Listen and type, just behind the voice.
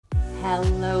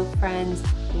Hello, friends.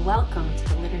 Welcome to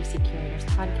the Literacy Curators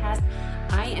Podcast.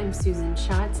 I am Susan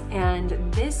Schatz, and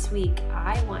this week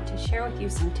I want to share with you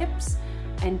some tips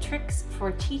and tricks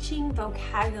for teaching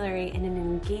vocabulary in an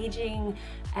engaging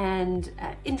and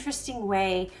interesting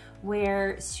way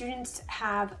where students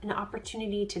have an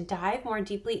opportunity to dive more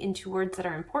deeply into words that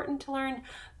are important to learn,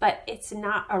 but it's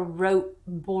not a rote,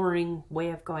 boring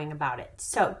way of going about it.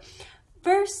 So,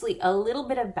 firstly, a little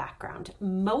bit of background.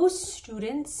 Most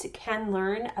students can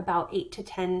learn about 8 to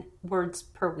 10 words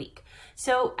per week.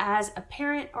 So as a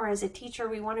parent or as a teacher,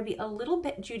 we want to be a little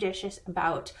bit judicious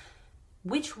about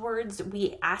which words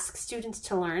we ask students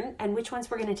to learn and which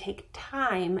ones we're going to take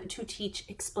time to teach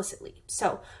explicitly.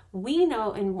 So we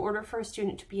know in order for a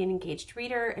student to be an engaged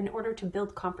reader, in order to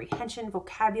build comprehension,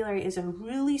 vocabulary is a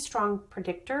really strong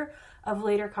predictor of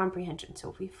later comprehension.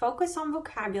 So if we focus on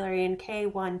vocabulary in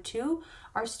K1, 2,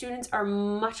 our students are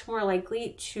much more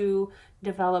likely to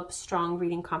develop strong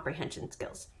reading comprehension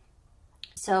skills.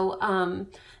 So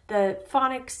the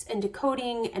phonics and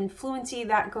decoding and fluency,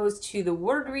 that goes to the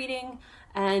word reading,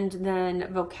 and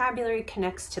then vocabulary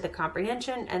connects to the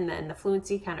comprehension, and then the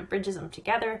fluency kind of bridges them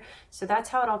together. So that's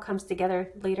how it all comes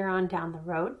together later on down the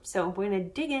road. So we're going to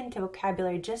dig into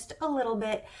vocabulary just a little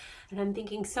bit. And I'm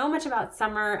thinking so much about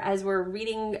summer as we're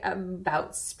reading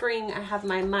about spring. I have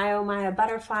my My Oh My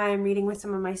Butterfly I'm reading with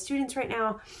some of my students right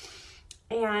now.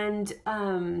 And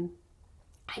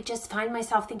I just find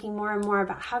myself thinking more and more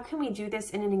about how can we do this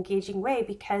in an engaging way,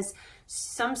 because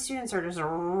some students are just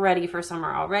ready for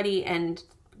summer already, and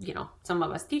some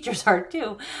of us teachers are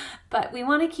too, but we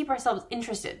want to keep ourselves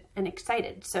interested and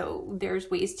excited. So there's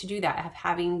ways to do that, of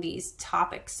having these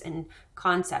topics and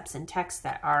concepts and texts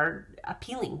that are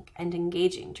appealing and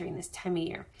engaging during this time of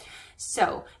year.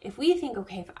 So if we think,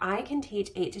 okay, if I can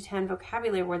teach 8 to 10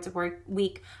 vocabulary words a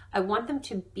week, I want them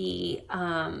to be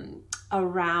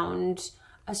around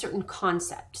a certain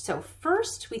concept. So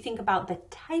first we think about the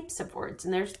types of words,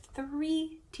 and there's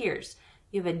 3 tiers.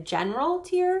 You have a general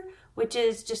tier, which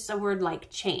is just a word like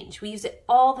change. We use it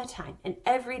all the time in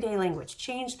everyday language.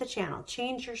 Change the channel,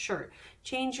 change your shirt,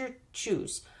 change your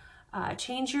shoes,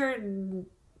 change your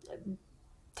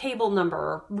table number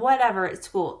or whatever at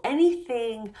school.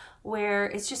 Anything where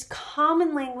it's just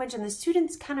common language and the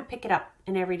students kind of pick it up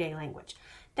in everyday language.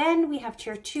 Then we have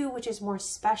tier 2, which is more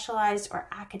specialized or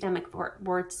academic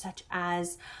words, such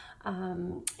as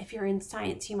if you're in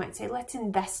science, you might say, let's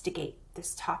investigate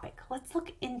this topic. Let's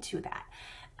look into that.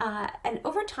 And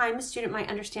over time, a student might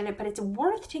understand it, but it's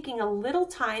worth taking a little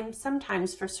time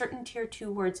sometimes for certain tier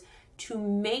 2 words to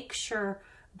make sure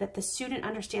that the student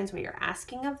understands what you're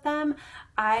asking of them.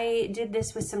 I did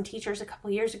this with some teachers a couple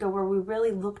years ago where we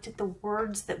really looked at the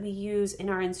words that we use in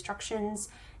our instructions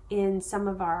in some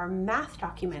of our math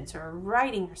documents or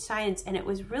writing or science, and it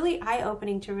was really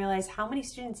eye-opening to realize how many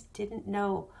students didn't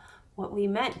know what we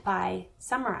meant by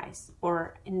summarize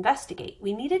or investigate.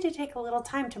 We needed to take a little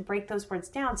time to break those words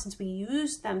down. Since we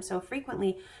used them so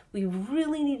frequently, we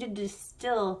really needed to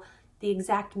distill the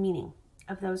exact meaning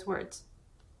of those words.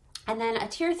 And then a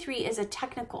tier 3 is a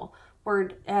technical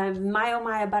word. My Oh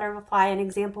My Butterfly, an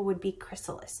example would be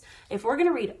chrysalis. If we're going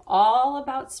to read all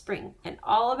about spring and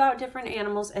all about different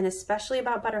animals, and especially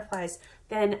about butterflies,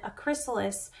 then a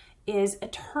chrysalis is a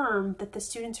term that the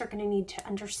students are going to need to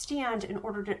understand in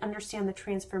order to understand the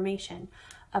transformation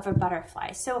of a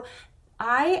butterfly. So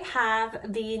I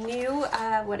have the new,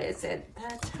 the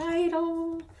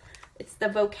title? It's the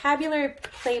Vocabulary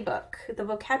Playbook. The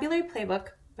Vocabulary Playbook,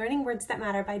 Learning Words That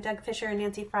Matter by Doug Fisher and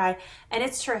Nancy Fry. And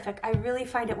it's terrific. I really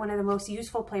find it one of the most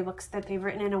useful playbooks that they've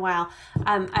written in a while.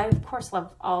 I, of course,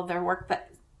 love all of their work, but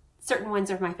certain ones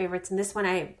are my favorites, and this one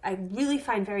I really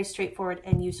find very straightforward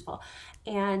and useful.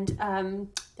 And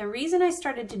the reason I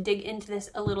started to dig into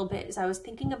this a little bit is I was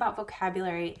thinking about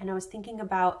vocabulary, and I was thinking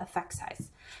about effect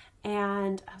size.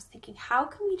 And I was thinking, how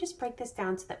can we just break this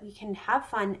down so that we can have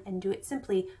fun and do it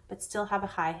simply, but still have a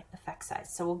high effect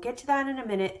size? So we'll get to that in a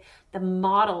minute. The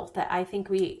model that I think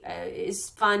is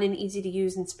fun and easy to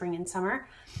use in spring and summer.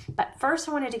 But first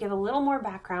I wanted to give a little more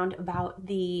background about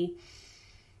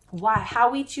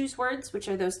how we choose words, which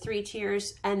are those 3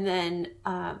 tiers, and then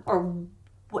or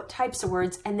what types of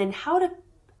words, and then how to,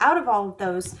 out of all of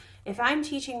those, if I'm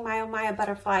teaching My Oh My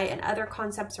Butterfly and other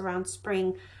concepts around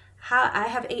spring, how I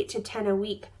have 8 to 10 a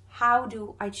week, how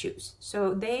do I choose?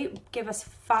 So they give us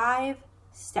 5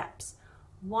 steps.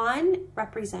 1,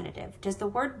 representative. Does the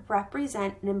word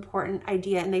represent an important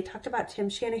idea? And they talked about Tim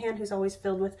Shanahan, who's always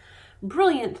filled with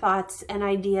brilliant thoughts and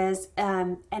ideas,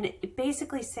 and it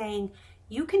basically saying,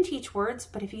 you can teach words,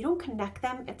 but if you don't connect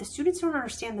them, if the students don't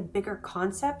understand the bigger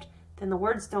concept, then the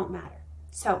words don't matter.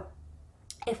 So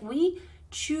if we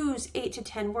choose 8 to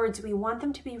 10 words, we want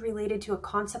them to be related to a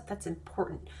concept that's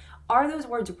important. Are those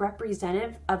words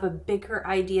representative of a bigger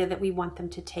idea that we want them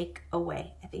to take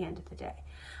away at the end of the day?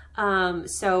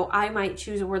 So I might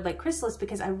choose a word like chrysalis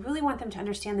because I really want them to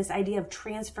understand this idea of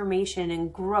transformation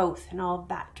and growth and all of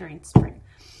that during spring.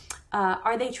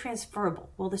 Are they transferable?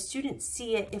 Will the students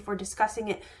see it if we're discussing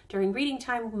it during reading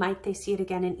time? Might they see it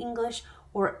again in English?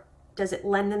 Or does it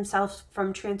lend themselves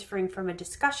from transferring from a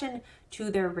discussion to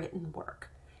their written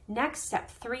work? Next,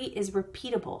 step 3 is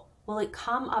repeatable. Will it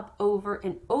come up over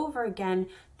and over again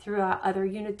throughout other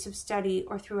units of study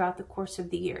or throughout the course of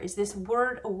the year? Is this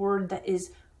word a word that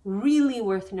is really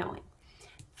worth knowing?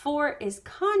 4 is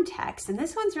context, and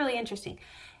this one's really interesting.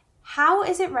 How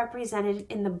is it represented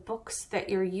in the books that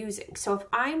you're using? So if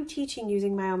I'm teaching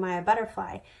using My Oh Maya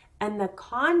Butterfly and the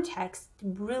context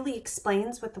really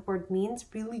explains what the word means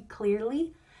really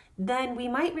clearly, then we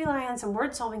might rely on some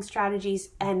word solving strategies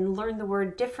and learn the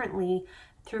word differently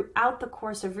throughout the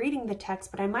course of reading the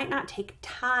text, but I might not take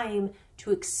time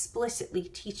to explicitly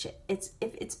teach it. If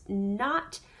it's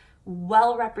not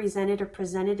well represented or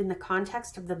presented in the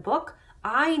context of the book,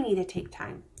 I need to take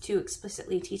time to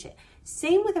explicitly teach it.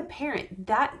 Same with a parent.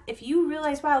 That if you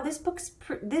realize, wow, this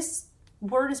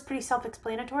word is pretty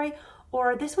self-explanatory,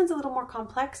 or this one's a little more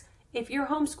complex, if you're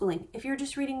homeschooling, if you're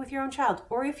just reading with your own child,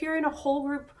 or if you're in a whole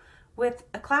group with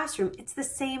a classroom, it's the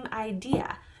same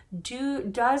idea.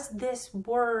 Does this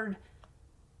word,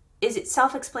 is it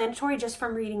self-explanatory just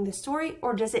from reading the story,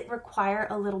 or does it require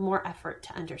a little more effort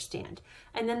to understand?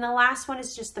 And then the last one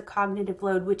is just the cognitive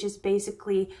load, which is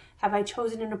basically, have I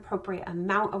chosen an appropriate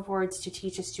amount of words to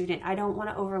teach a student? I don't want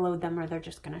to overload them or they're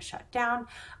just going to shut down,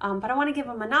 but I want to give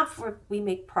them enough where we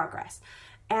make progress.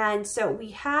 And so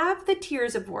we have the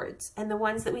tiers of words, and the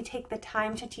ones that we take the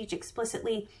time to teach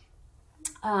explicitly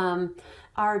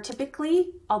are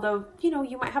typically, although,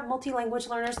 you might have multi-language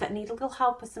learners that need a little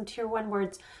help with some tier 1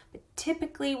 words, but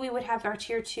typically we would have our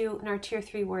tier 2 and our tier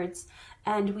 3 words,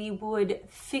 and we would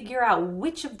figure out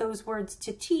which of those words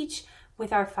to teach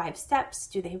with our 5 steps.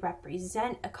 Do they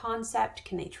represent a concept?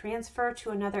 Can they transfer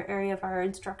to another area of our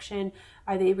instruction?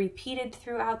 Are they repeated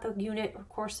throughout the unit or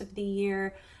course of the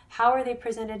year? How are they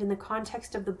presented in the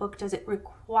context of the book? Does it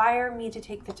require me to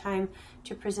take the time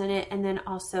to present it? And then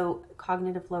also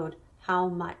cognitive load. How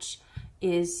much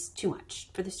is too much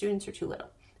for the students or too little?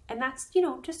 And that's,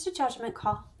 just a judgment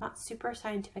call, not super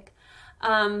scientific.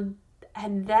 And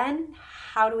then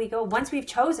how do we go? Once we've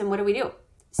chosen, what do we do?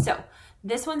 So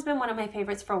this one's been one of my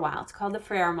favorites for a while. It's called the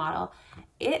Freire model.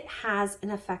 It has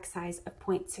an effect size of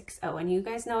 0.60. And you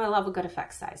guys know I love a good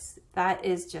effect size. That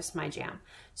is just my jam.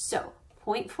 So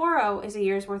 0.40 is a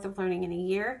year's worth of learning in a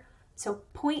year. So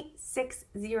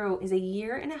 0.60 is a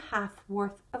year and a half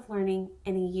worth of learning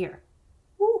in a year.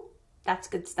 Woo, that's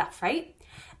good stuff, right?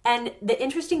 And the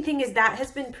interesting thing is that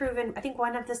has been proven. I think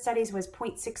one of the studies was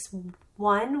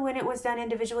 0.61 when it was done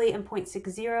individually and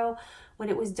 0.60 when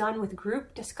it was done with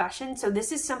group discussion. So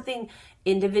this is something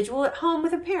individual at home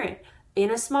with a parent,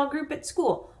 in a small group at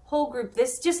school, whole group.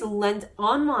 This just lends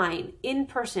online, in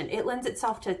person. It lends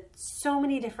itself to so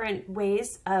many different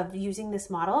ways of using this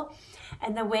model.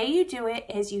 And the way you do it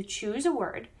is you choose a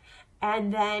word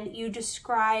and then you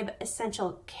describe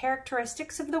essential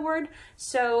characteristics of the word.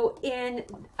 So in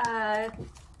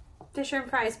Fisher and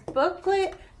Fry's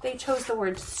booklet, they chose the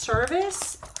word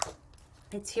service.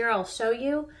 It's here, I'll show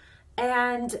you.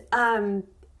 And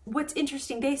what's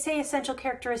interesting, they say essential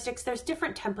characteristics. There's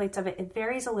different templates of it. It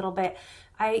varies a little bit.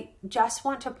 I just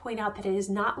want to point out that it is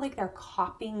not like they're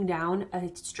copying down a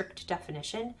strict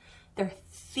definition. They're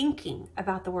thinking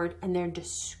about the word and they're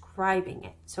describing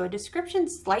it. So a description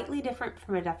is slightly different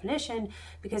from a definition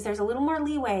because there's a little more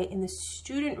leeway in the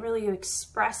student really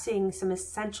expressing some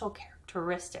essential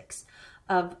characteristics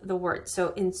of the word.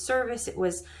 So in service, it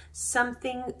was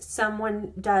something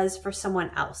someone does for someone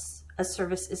else. A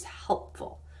service is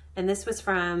helpful. And this was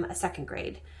from a 2nd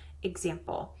grade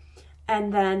example.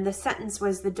 And then the sentence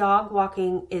was the dog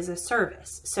walking is a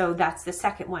service. So that's the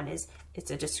second one, is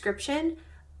it's a description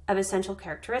of essential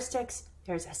characteristics.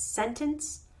 There's a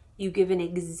sentence. You give an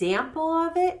example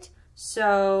of it.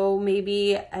 So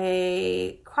maybe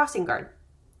a crossing guard.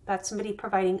 That's somebody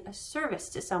providing a service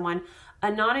to someone.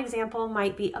 A non-example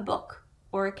might be a book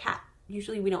or a cat.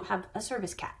 Usually we don't have a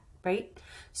service cat, right?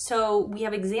 So we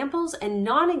have examples, and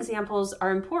non-examples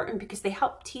are important because they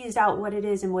help tease out what it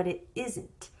is and what it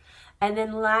isn't. And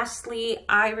then lastly,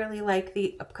 I really like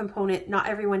the component, not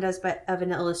everyone does, but of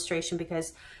an illustration,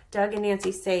 because Doug and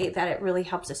Nancy say that it really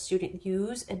helps a student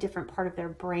use a different part of their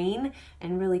brain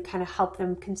and really kind of help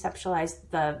them conceptualize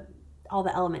the all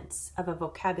the elements of a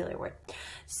vocabulary word.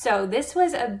 So this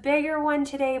was a bigger one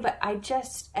today, but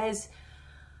as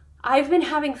I've been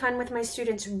having fun with my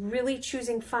students, really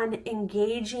choosing fun,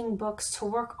 engaging books to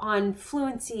work on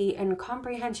fluency and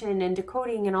comprehension and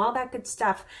decoding and all that good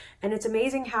stuff. And it's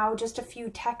amazing how just a few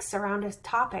texts around a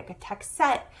topic, a text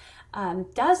set,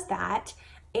 does that.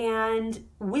 And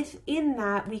within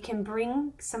that, we can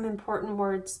bring some important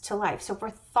words to life. So if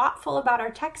we're thoughtful about our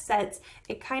text sets,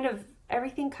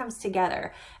 everything comes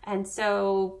together. And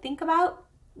so think about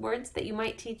words that you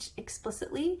might teach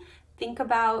explicitly. Think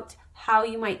about how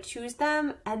you might choose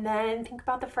them, and then think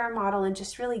about the FAIR model and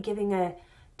just really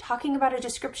talking about a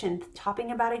description,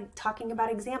 talking about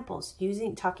examples,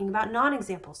 talking about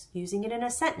non-examples, using it in a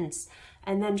sentence,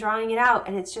 and then drawing it out.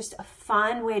 And it's just a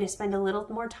fun way to spend a little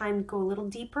more time, go a little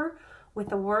deeper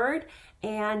with a word,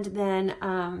 and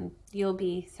then you'll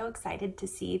be so excited to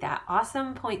see that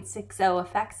awesome 0.60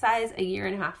 effect size, a year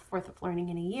and a half worth of learning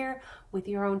in a year with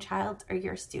your own child or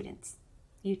your students.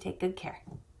 You take good care.